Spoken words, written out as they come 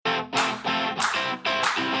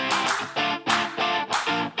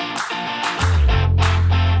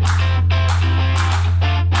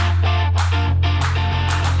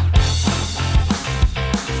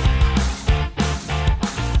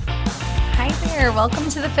there. Welcome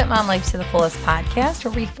to the Fit Mom Life to the Fullest podcast,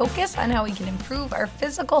 where we focus on how we can improve our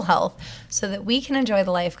physical health so that we can enjoy the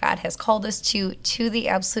life God has called us to the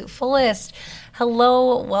absolute fullest.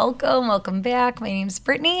 Hello, welcome back. My name's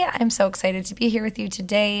Brittany. I'm so excited to be here with you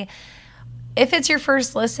today. If it's your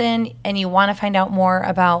first listen and you want to find out more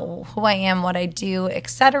about who I am, what I do,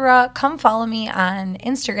 etc., come follow me on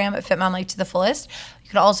Instagram at Fit Mom Life to the Fullest. You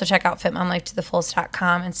can also check out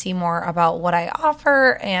fitmomlifetothefullest.com and see more about what I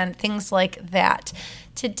offer and things like that.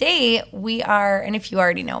 Today we are, and if you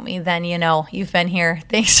already know me, then you know you've been here.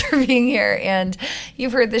 Thanks for being here and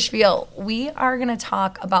you've heard the spiel. We are going to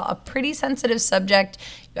talk about a pretty sensitive subject.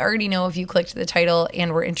 You already know if you clicked the title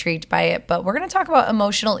and were intrigued by it, but we're going to talk about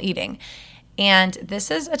emotional eating. And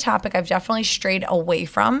this is a topic I've definitely strayed away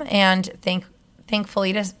from, and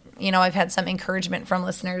thankfully, I've had some encouragement from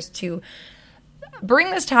listeners to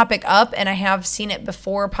bring this topic up, and I have seen it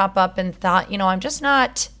before pop up and thought, I'm just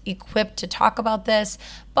not equipped to talk about this.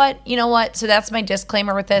 But you know what? So that's my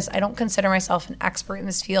disclaimer with this. I don't consider myself an expert in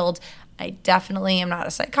this field. I definitely am not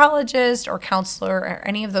a psychologist or counselor or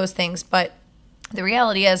any of those things, but the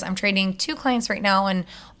reality is I'm training 2 clients right now and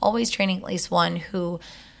always training at least one who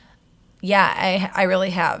I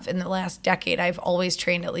really have. In the last decade, I've always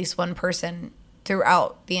trained at least one person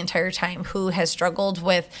throughout the entire time who has struggled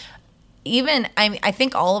with I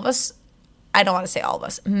think all of us, I don't want to say all of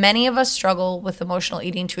us, many of us struggle with emotional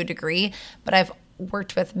eating to a degree, but I've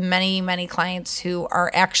worked with many, many clients who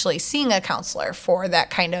are actually seeing a counselor for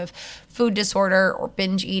that kind of food disorder or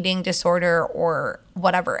binge eating disorder or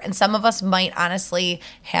whatever. And some of us might honestly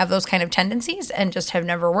have those kind of tendencies and just have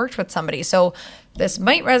never worked with somebody. So this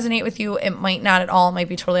might resonate with you. It might not at all. It might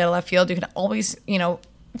be totally out of left field. You can always,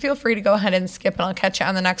 feel free to go ahead and skip and I'll catch you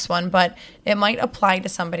on the next one. But it might apply to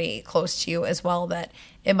somebody close to you as well, that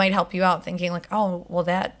it might help you out thinking like, oh, well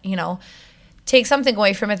that, take something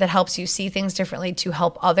away from it that helps you see things differently to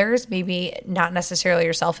help others, maybe not necessarily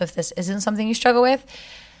yourself if this isn't something you struggle with.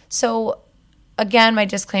 So again, my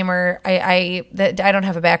disclaimer, I don't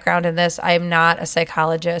have a background in this. I'm not a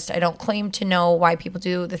psychologist. I don't claim to know why people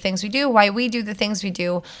do the things we do, why we do the things we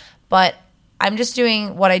do, but I'm just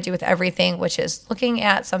doing what I do with everything, which is looking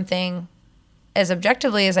at something as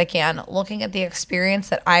objectively as I can, looking at the experience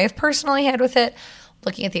that I've personally had with it,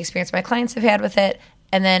 looking at the experience my clients have had with it,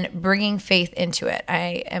 and then bringing faith into it.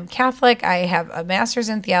 I am Catholic. I have a master's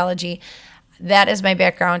in theology. That is my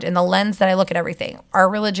background and the lens that I look at everything. Our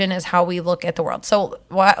religion is how we look at the world. So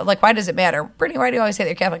why does it matter? Brittany, why do you always say that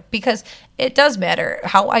you're Catholic? Because it does matter.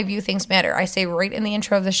 How I view things matter. I say right in the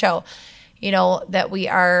intro of the show, that we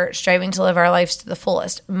are striving to live our lives to the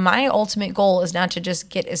fullest. My ultimate goal is not to just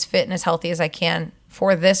get as fit and as healthy as I can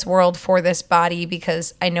for this world, for this body,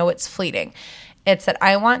 because I know it's fleeting. It's that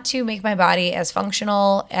I want to make my body as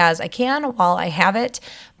functional as I can while I have it,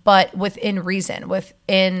 but within reason,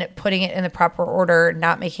 within putting it in the proper order,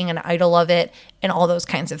 not making an idol of it, and all those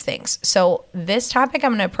kinds of things. So this topic I'm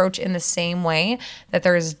going to approach in the same way that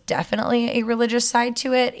there is definitely a religious side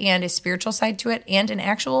to it and a spiritual side to it and an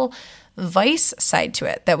actual vice side to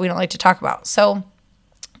it that we don't like to talk about. So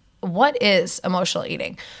what is emotional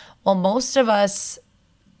eating? Well, most of us,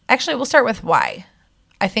 actually, we'll start with why.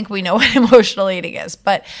 I think we know what emotional eating is,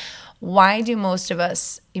 but why do most of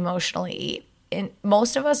us emotionally eat? And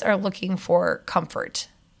most of us are looking for comfort.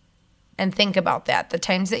 And think about that. The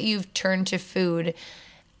times that you've turned to food,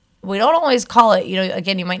 we don't always call it,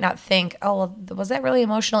 again, you might not think, oh, well, was that really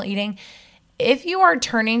emotional eating? If you are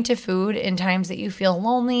turning to food in times that you feel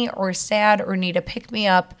lonely or sad or need a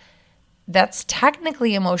pick-me-up, that's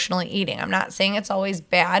technically emotionally eating. I'm not saying it's always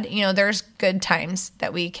bad. There's good times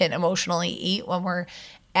that we can emotionally eat when we're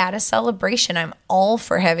at a celebration. I'm all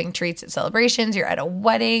for having treats at celebrations. You're at a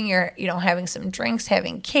wedding, you're, having some drinks,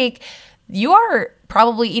 having cake. You are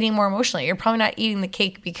probably eating more emotionally. You're probably not eating the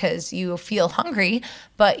cake because you feel hungry,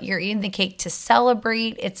 but you're eating the cake to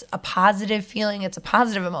celebrate. It's a positive feeling. It's a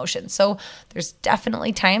positive emotion. So there's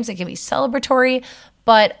definitely times it can be celebratory,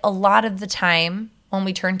 but a lot of the time when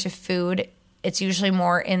we turn to food, it's usually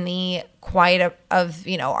more in the quiet of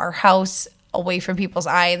our house, away from people's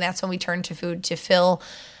eye, and that's when we turn to food to fill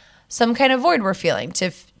some kind of void we're feeling,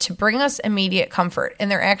 to bring us immediate comfort. And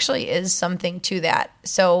there actually is something to that.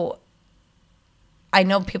 So I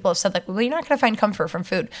know people have said well, you're not going to find comfort from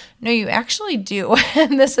food. No, you actually do.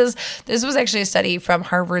 And this was actually a study from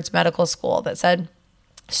Harvard's medical school that said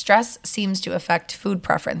stress seems to affect food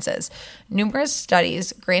preferences. Numerous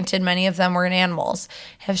studies, granted many of them were in animals,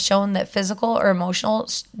 have shown that physical or emotional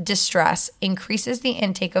distress increases the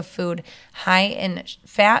intake of food high in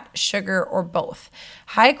fat, sugar, or both.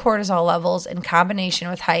 High cortisol levels in combination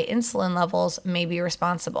with high insulin levels may be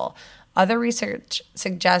responsible. Other research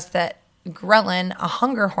suggests that ghrelin, a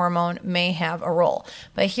hunger hormone, may have a role.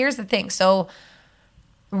 But here's the thing. So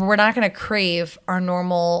we're not going to crave our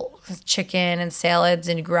normal chicken and salads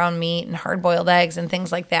and ground meat and hard-boiled eggs and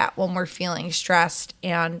things like that when we're feeling stressed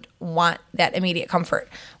and want that immediate comfort.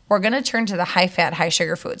 We're going to turn to the high-fat,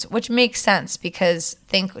 high-sugar foods, which makes sense because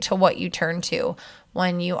think to what you turn to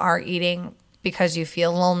when you are eating because you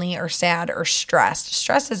feel lonely or sad or stressed.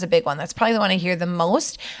 Stress is a big one. That's probably the one I hear the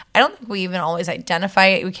most. I don't think we even always identify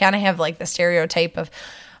it. We kind of have like the stereotype of,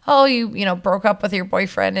 oh, you broke up with your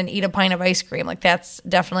boyfriend and eat a pint of ice cream. Like that's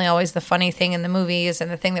definitely always the funny thing in the movies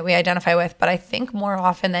and the thing that we identify with. But I think more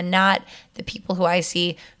often than not, the people who I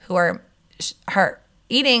see who are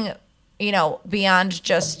eating, beyond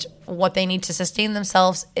just what they need to sustain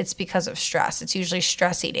themselves, it's because of stress. It's usually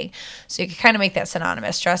stress eating. So you can kind of make that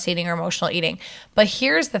synonymous, stress eating or emotional eating. But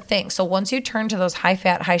here's the thing. So once you turn to those high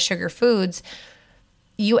fat, high sugar foods,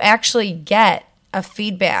 you actually get a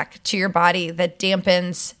feedback to your body that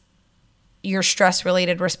dampens your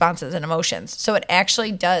stress-related responses and emotions. So it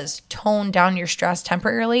actually does tone down your stress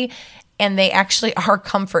temporarily, and they actually are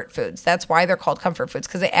comfort foods. That's why they're called comfort foods,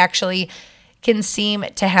 because they actually can seem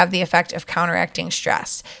to have the effect of counteracting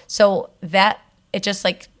stress. So that it just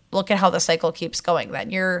like, look at how the cycle keeps going.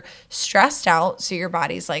 Then you're stressed out, so your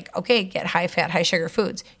body's like, okay, get high fat, high sugar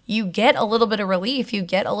foods. You get a little bit of relief. You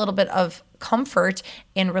get a little bit of comfort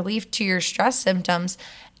and relief to your stress symptoms.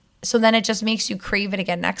 So then it just makes you crave it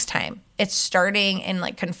again next time. It's starting and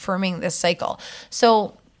like confirming this cycle.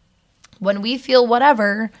 So when we feel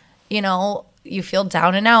whatever, you feel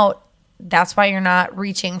down and out, that's why you're not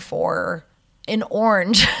reaching for an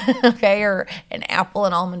orange, okay, or an apple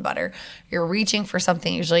and almond butter. You're reaching for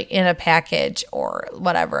something usually in a package or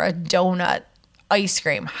whatever, a donut, ice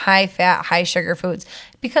cream, high fat, high sugar foods,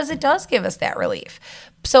 because it does give us that relief.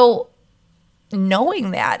 So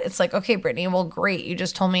knowing that, it's like, okay, Brittany, well, great. You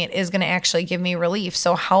just told me it is going to actually give me relief.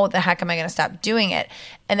 So how the heck am I going to stop doing it?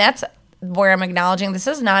 And that's where I'm acknowledging this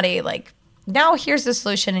is not a like, now here's the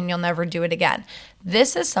solution and you'll never do it again.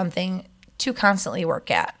 This is something to constantly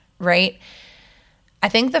work at, right? I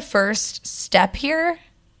think the first step here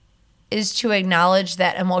is to acknowledge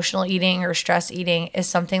that emotional eating or stress eating is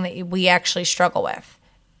something that we actually struggle with.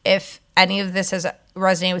 If any of this has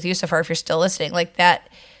resonated with you so far, if you're still listening, like that,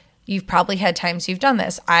 you've probably had times you've done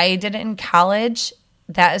this. I did it in college.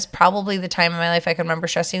 That is probably the time in my life I can remember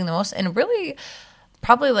stress eating the most. And really,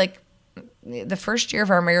 probably like the first year of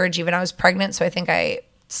our marriage, even I was pregnant. So I think I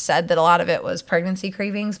said that a lot of it was pregnancy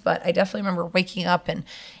cravings, but I definitely remember waking up and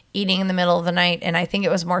eating in the middle of the night, and I think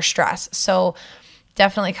it was more stress. So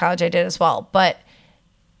definitely college I did as well. But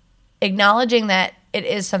acknowledging that it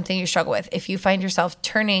is something you struggle with. If you find yourself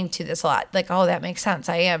turning to this a lot, like, oh, that makes sense.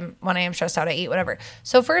 When I am stressed out, I eat whatever.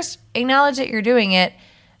 So first, acknowledge that you're doing it,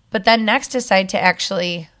 but then next decide to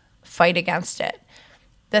actually fight against it.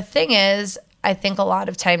 The thing is, I think a lot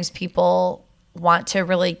of times people want to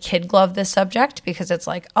really kid glove this subject because it's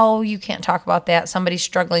like, oh, you can't talk about that. Somebody's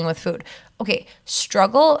struggling with food. Okay,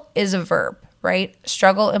 struggle is a verb, right?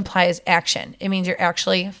 Struggle implies action. It means you're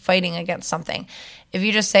actually fighting against something. If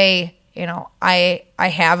you just say, I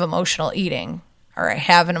have emotional eating or I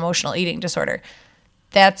have an emotional eating disorder,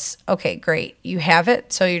 that's okay, great. You have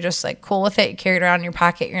it, so you're just like cool with it. You carry it around in your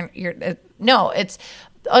pocket.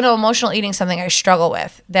 Emotional eating is something I struggle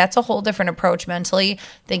with. That's a whole different approach mentally,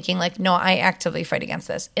 thinking like, no, I actively fight against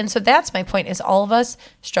this. And so that's my point, is all of us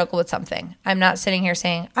struggle with something. I'm not sitting here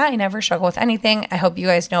saying, I never struggle with anything. I hope you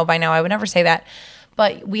guys know by now I would never say that.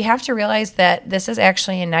 But we have to realize that this is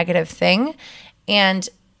actually a negative thing, and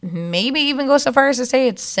maybe even go so far as to say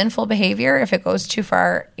it's sinful behavior if it goes too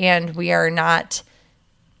far and we are not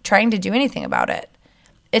trying to do anything about it.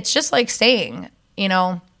 It's just like saying,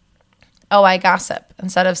 oh, I gossip,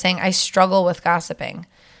 instead of saying I struggle with gossiping.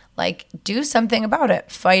 Like, do something about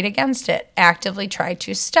it. Fight against it. Actively try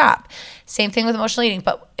to stop. Same thing with emotional eating.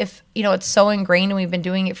 But if, it's so ingrained and we've been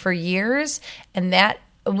doing it for years, and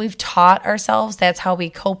we've taught ourselves that's how we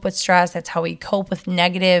cope with stress, that's how we cope with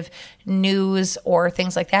negative news or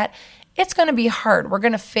things like that, it's going to be hard. We're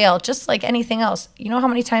going to fail just like anything else. You know how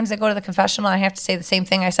many times I go to the confessional and I have to say the same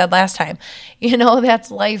thing I said last time?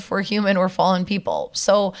 That's life. We're human. We're fallen people.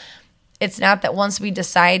 So it's not that once we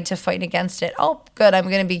decide to fight against it, oh, good, I'm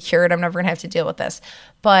going to be cured. I'm never going to have to deal with this.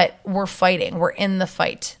 But we're fighting. We're in the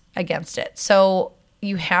fight against it. So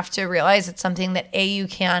you have to realize it's something that A, you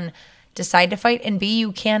can decide to fight, and B,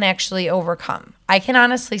 you can actually overcome. I can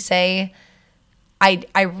honestly say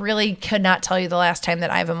I really could not tell you the last time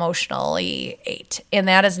that I've emotionally ate. And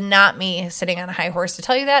that is not me sitting on a high horse to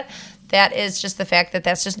tell you that. That is just the fact that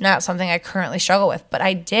that's just not something I currently struggle with. But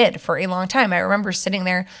I did for a long time. I remember sitting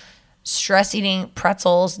there stress eating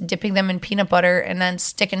pretzels, dipping them in peanut butter, and then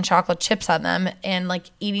sticking chocolate chips on them and like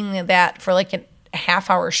eating that for like a half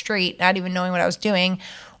hour straight, not even knowing what I was doing,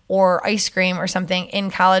 or ice cream or something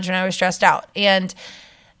in college when I was stressed out. And,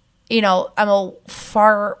 you know, I'm a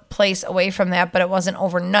far place away from that, but it wasn't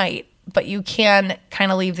overnight. But you can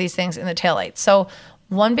kind of leave these things in the taillights. So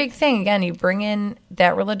one big thing, again, you bring in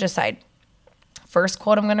that religious side. First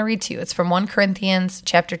quote I'm going to read to you. It's from 1 Corinthians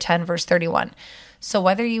chapter 10, verse 31. So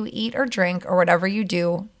whether you eat or drink or whatever you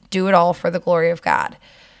do it all for the glory of God.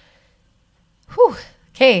 Whew.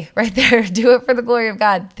 Okay, right there. Do it for the glory of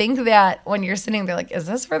God. Think that when you're sitting there, like, is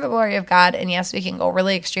this for the glory of God? And yes, we can go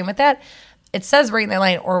really extreme with that. It says right in the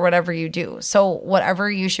line, or whatever you do. So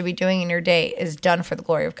whatever you should be doing in your day is done for the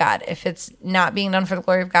glory of God. If it's not being done for the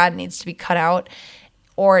glory of God, it needs to be cut out,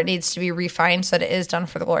 or it needs to be refined so that it is done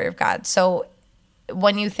for the glory of God. So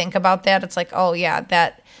when you think about that, it's like, oh yeah,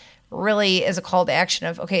 that really is a call to action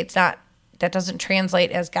of, okay, it's not, that doesn't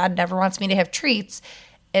translate as God never wants me to have treats.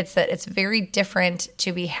 It's that it's very different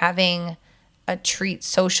to be having a treat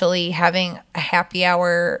socially, having a happy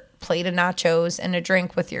hour plate of nachos and a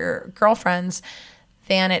drink with your girlfriends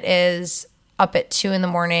than it is up at 2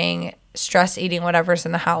 a.m, stress eating whatever's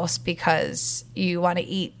in the house because you want to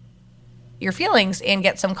eat your feelings and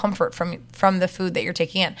get some comfort from the food that you're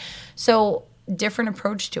taking in. So different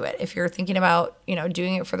approach to it. If you're thinking about, you know,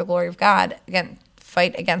 doing it for the glory of God, again,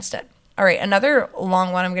 fight against it. All right, another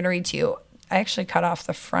long one I'm going to read to you. I actually cut off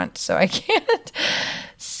the front so I can't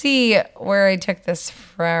see where I took this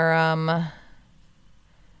from.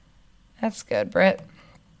 That's good, Britt.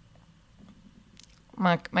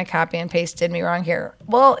 My copy and paste did me wrong here.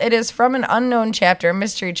 Well, it is from an unknown chapter,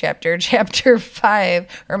 mystery chapter, chapter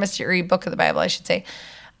 5, or mystery book of the Bible, I should say.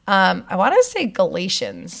 I want to say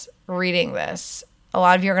Galatians, reading this. A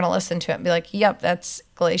lot of you are going to listen to it and be like, yep, that's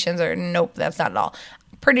Galatians, or nope, that's not at all.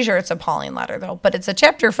 Pretty sure it's a Pauline letter, though. But it's a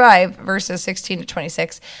chapter 5, verses 16 to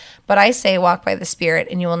 26. But I say, walk by the Spirit,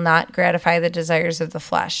 and you will not gratify the desires of the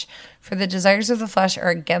flesh. For the desires of the flesh are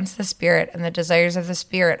against the Spirit, and the desires of the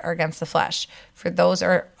Spirit are against the flesh. For those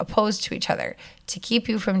are opposed to each other, to keep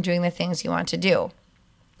you from doing the things you want to do.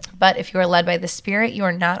 But if you are led by the Spirit, you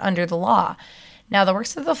are not under the law. Now the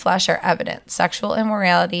works of the flesh are evident: sexual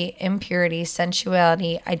immorality, impurity,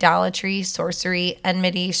 sensuality, idolatry, sorcery,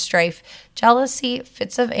 enmity, strife, jealousy,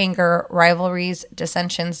 fits of anger, rivalries,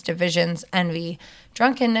 dissensions, divisions, envy,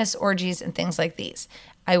 drunkenness, orgies, and things like these.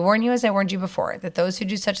 I warn you, as I warned you before, that those who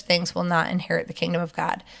do such things will not inherit the kingdom of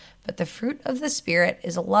God. But the fruit of the Spirit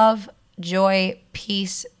is love, joy,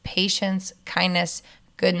 peace, patience, kindness,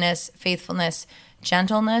 goodness, faithfulness,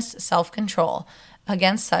 gentleness, self-control.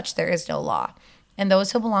 Against such there is no law. And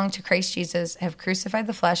those who belong to Christ Jesus have crucified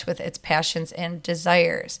the flesh with its passions and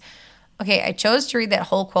desires. Okay, I chose to read that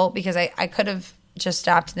whole quote because I could have just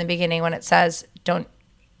stopped in the beginning when it says, don't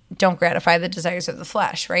gratify the desires of the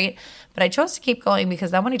flesh, right? But I chose to keep going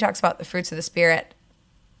because then when he talks about the fruits of the Spirit,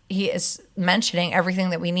 he is mentioning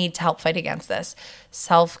everything that we need to help fight against this.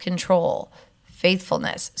 Self-control,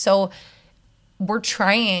 faithfulness. So we're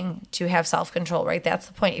trying to have self-control, right? That's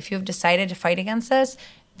the point. If you have decided to fight against this,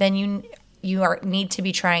 then you need to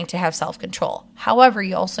be trying to have self-control. However,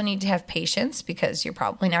 you also need to have patience because you're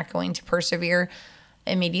probably not going to persevere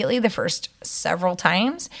immediately the first several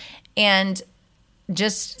times. And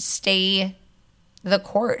just stay the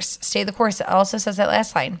course. Stay the course. It also says that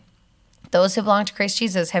last line. Those who belong to Christ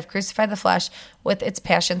Jesus have crucified the flesh with its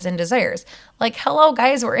passions and desires. Like, hello,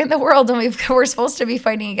 guys, we're in the world and we're supposed to be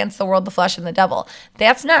fighting against the world, the flesh, and the devil.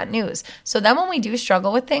 That's not news. So then when we do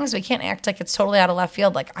struggle with things, we can't act like it's totally out of left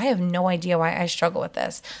field. Like, I have no idea why I struggle with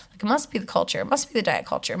this. Like, it must be the culture. It must be the diet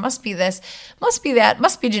culture. It must be this. Must be that.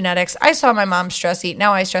 Must be genetics. I saw my mom stress eat.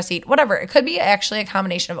 Now I stress eat. Whatever. It could be actually a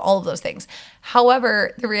combination of all of those things.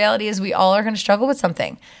 However, the reality is we all are going to struggle with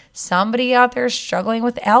something. Somebody out there is struggling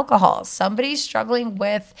with alcohol. Somebody's struggling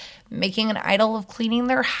with making an idol of cleaning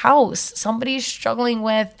their house. Somebody's struggling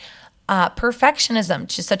with perfectionism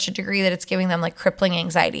to such a degree that it's giving them like crippling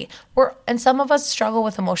anxiety. And some of us struggle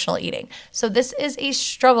with emotional eating. So this is a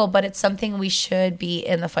struggle, but it's something we should be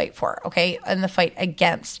in the fight for, okay? In the fight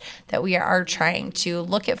against, that we are trying to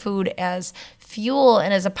look at food as fuel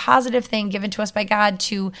and as a positive thing given to us by God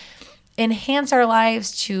to enhance our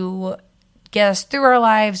lives, to get us through our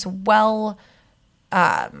lives well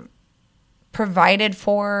provided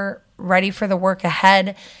for, ready for the work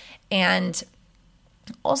ahead. And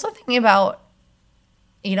also thinking about,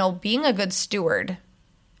 being a good steward.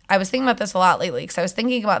 I was thinking about this a lot lately because I was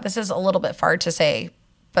thinking about, this is a little bit far to say,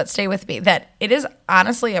 but stay with me, that it is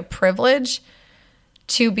honestly a privilege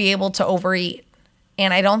to be able to overeat.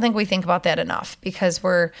 And I don't think we think about that enough because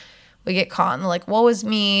we're we get caught in like, woe is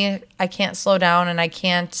me, I can't slow down and I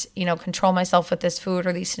can't, control myself with this food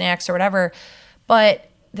or these snacks or whatever. But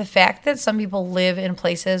the fact that some people live in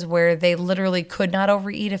places where they literally could not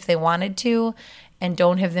overeat if they wanted to and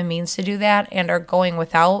don't have the means to do that and are going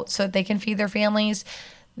without so that they can feed their families,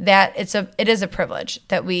 that it is a privilege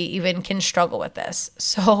that we even can struggle with this.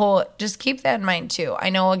 So just keep that in mind too. I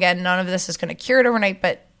know, again, none of this is going to cure it overnight,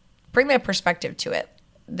 but bring that perspective to it.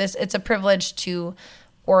 It's a privilege to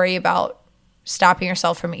worry about stopping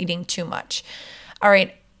yourself from eating too much. All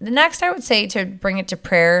right. The next, I would say to bring it to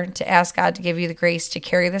prayer, to ask God to give you the grace to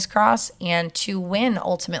carry this cross and to win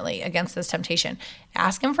ultimately against this temptation.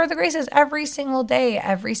 Ask Him for the graces every single day,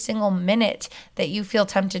 every single minute that you feel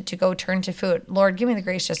tempted to go turn to food. Lord, give me the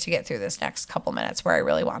grace just to get through this next couple minutes where I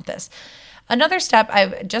really want this. Another step,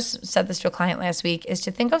 I've just said this to a client last week, is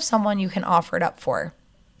to think of someone you can offer it up for.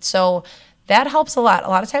 So that helps a lot. A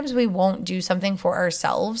lot of times we won't do something for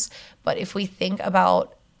ourselves, but if we think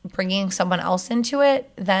about bringing someone else into it,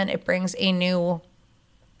 then it brings a new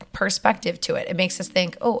perspective to it. It makes us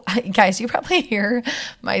think, oh, guys, you probably hear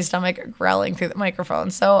my stomach growling through the microphone.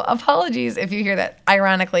 So apologies if you hear that,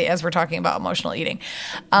 ironically, as we're talking about emotional eating.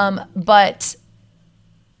 But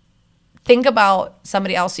think about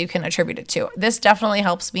somebody else you can attribute it to. This definitely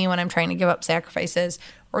helps me when I'm trying to give up sacrifices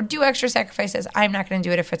or do extra sacrifices. I'm not going to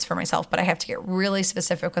do it if it's for myself, but I have to get really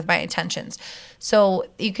specific with my intentions. So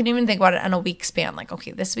you can even think about it on a week span. Like,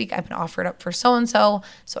 okay, this week I've been offered up for so-and-so.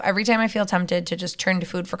 So every time I feel tempted to just turn to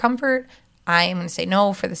food for comfort, I'm going to say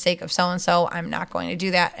no for the sake of so-and-so. I'm not going to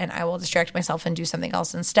do that, and I will distract myself and do something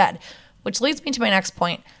else instead. Which leads me to my next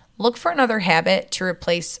point. Look for another habit to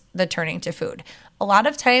replace the turning to food. A lot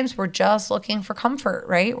of times we're just looking for comfort,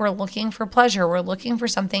 right? We're looking for pleasure. We're looking for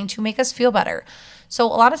something to make us feel better. So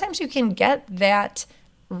a lot of times you can get that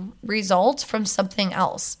result from something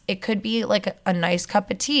else. It could be like a nice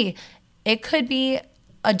cup of tea. It could be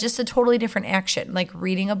just a totally different action, like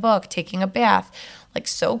reading a book, taking a bath, like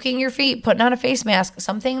soaking your feet, putting on a face mask,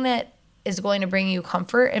 something that is going to bring you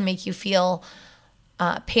comfort and make you feel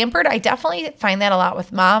pampered. I definitely find that a lot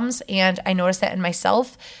with moms, and I noticed that in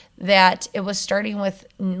myself, that it was starting with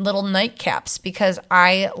little nightcaps because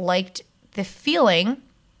I liked the feeling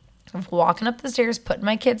of walking up the stairs, putting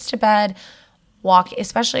my kids to bed,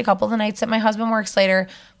 especially a couple of the nights that my husband works later,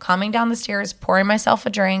 coming down the stairs, pouring myself a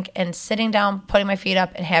drink, and sitting down, putting my feet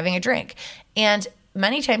up, and having a drink. And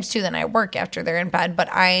many times too, then I work after they're in bed, but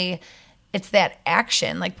it's that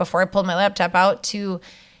action, like before I pulled my laptop out, to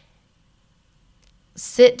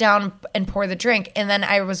sit down and pour the drink. And then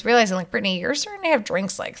I was realizing, like, Brittany, you're starting to have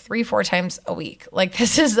drinks like 3-4 times a week. Like,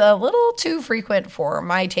 this is a little too frequent for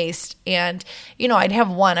my taste. And, I'd have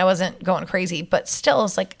one. I wasn't going crazy, but still,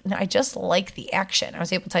 it's like, I just like the action. I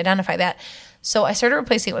was able to identify that. So I started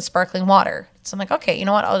replacing it with sparkling water. So I'm like, okay, you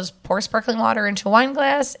know what? I'll just pour sparkling water into a wine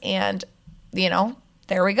glass and,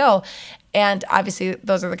 there we go. And obviously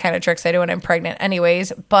those are the kind of tricks I do when I'm pregnant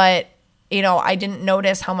anyways. But I didn't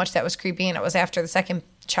notice how much that was creepy. And it was after the second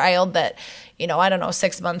child that,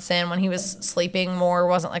 6 months in, when he was sleeping more,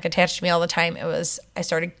 wasn't like attached to me all the time. I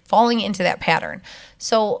started falling into that pattern.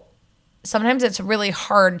 So sometimes it's really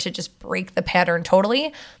hard to just break the pattern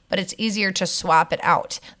totally, but it's easier to swap it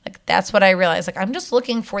out. Like, that's what I realized. Like, I'm just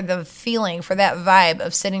looking for the feeling, for that vibe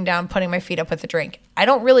of sitting down, putting my feet up with the drink. I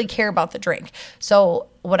don't really care about the drink. So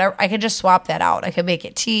whatever, I could just swap that out. I could make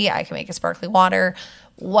it tea. I could make it sparkling water.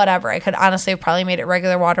 Whatever. I could honestly have probably made it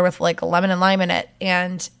regular water with like lemon and lime in it,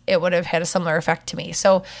 and it would have had a similar effect to me.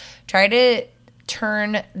 So try to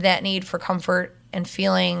turn that need for comfort and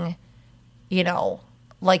feeling,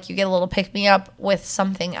 like you get a little pick-me-up with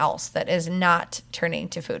something else that is not turning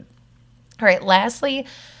to food. All right. Lastly,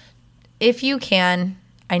 if you can,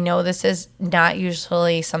 I know this is not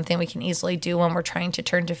usually something we can easily do when we're trying to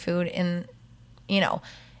turn to food in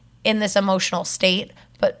this emotional state,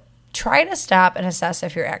 but try to stop and assess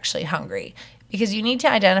if you're actually hungry, because you need to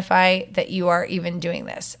identify that you are even doing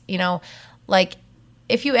this. Like,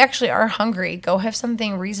 if you actually are hungry, go have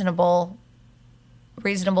something reasonable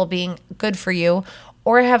being good for you,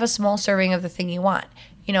 or have a small serving of the thing you want,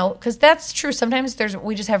 because that's true. Sometimes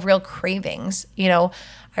we just have real cravings.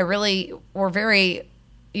 We're very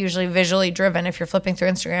usually visually driven. If you're flipping through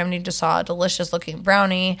Instagram and you just saw a delicious looking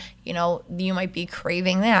brownie, you might be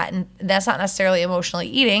craving that. And that's not necessarily emotionally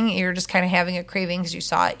eating. You're just kind of having a craving because you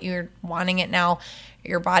saw it. You're wanting it now.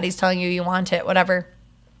 Your body's telling you want it, whatever.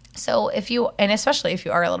 So especially if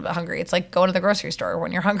you are a little bit hungry, it's like going to the grocery store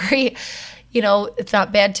when you're hungry. It's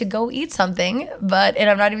not bad to go eat something, and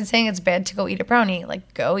I'm not even saying it's bad to go eat a brownie.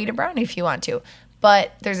 Like, go eat a brownie if you want to.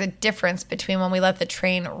 But there's a difference between when we let the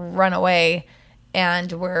train run away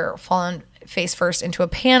and we're falling face first into a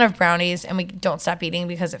pan of brownies and we don't stop eating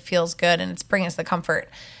because it feels good and it's bringing us the comfort,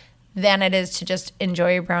 than it is to just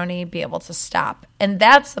enjoy a brownie, be able to stop. And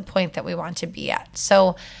that's the point that we want to be at.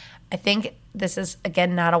 So I think this is,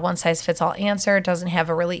 again, not a one-size-fits-all answer. It doesn't have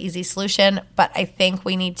a really easy solution, but I think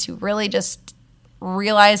we need to really just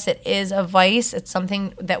realize it is a vice. It's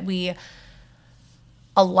something that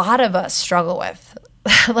a lot of us struggle with.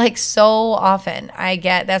 Like so often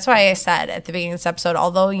that's why I said at the beginning of this episode,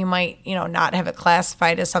 although you might, not have it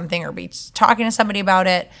classified as something or be talking to somebody about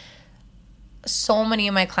it, so many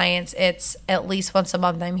of my clients, it's at least once a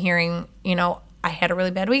month I'm hearing, I had a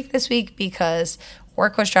really bad week this week because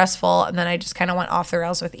work was stressful and then I just kind of went off the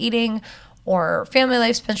rails with eating, or family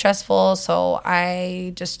life's been stressful, so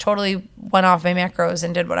I just totally went off my macros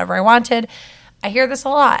and did whatever I wanted. I hear this a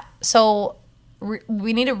lot. So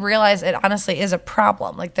we need to realize it honestly is a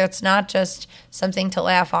problem. Like, that's not just something to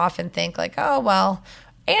laugh off and think like, oh, well.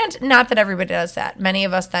 And not that everybody does that. Many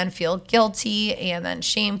of us then feel guilty and then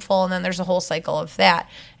shameful, and then there's a whole cycle of that,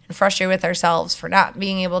 and frustrated with ourselves for not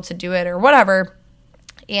being able to do it or whatever.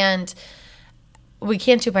 And we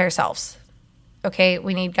can't do it by ourselves. Okay,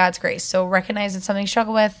 we need God's grace. So recognize it's something you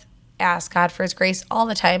struggle with. Ask God for his grace all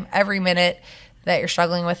the time, every minute that you're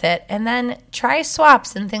struggling with it. And then try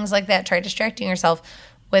swaps and things like that. Try distracting yourself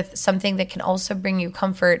with something that can also bring you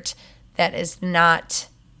comfort that is not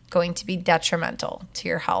going to be detrimental to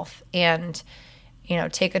your health and,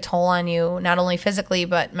 take a toll on you, not only physically,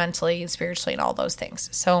 but mentally and spiritually and all those things.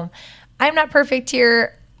 So I'm not perfect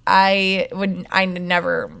here. I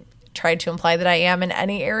never tried to imply that I am in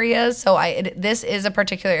any areas. So this is a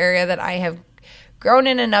particular area that I have grown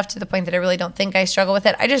in enough to the point that I really don't think I struggle with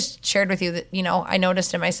it. I just shared with you that, I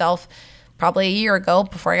noticed in myself probably a year ago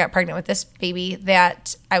before I got pregnant with this baby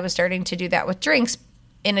that I was starting to do that with drinks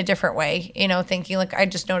in a different way, thinking like I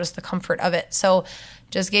just noticed the comfort of it. So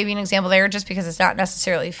just gave you an example there, just because it's not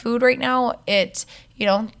necessarily food right now.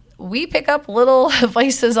 We pick up little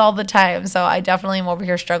vices all the time. So I definitely am over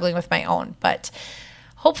here struggling with my own, but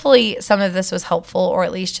hopefully some of this was helpful, or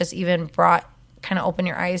at least just even open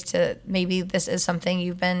your eyes to maybe this is something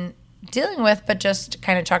you've been dealing with, but just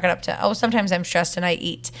kind of chalk it up to, sometimes I'm stressed and I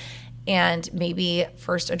eat. And maybe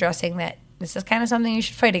first addressing that this is kind of something you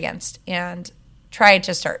should fight against and try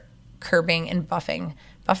to start curbing and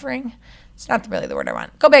buffering. It's not really the word I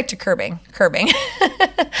want. Go back to curbing.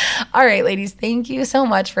 All right, ladies, thank you so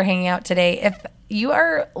much for hanging out today. If you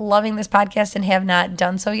are loving this podcast and have not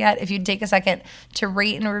done so yet, if you'd take a second to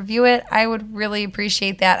rate and review it, I would really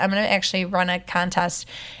appreciate that. I'm going to actually run a contest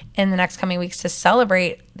in the next coming weeks to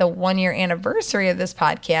celebrate the 1-year anniversary of this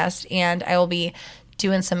podcast, and I will be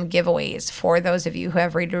doing some giveaways for those of you who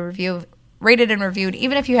have rated and reviewed,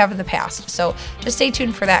 even if you have in the past. So just stay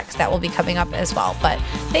tuned for that, because that will be coming up as well. But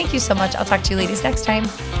thank you so much. I'll talk to you ladies next time.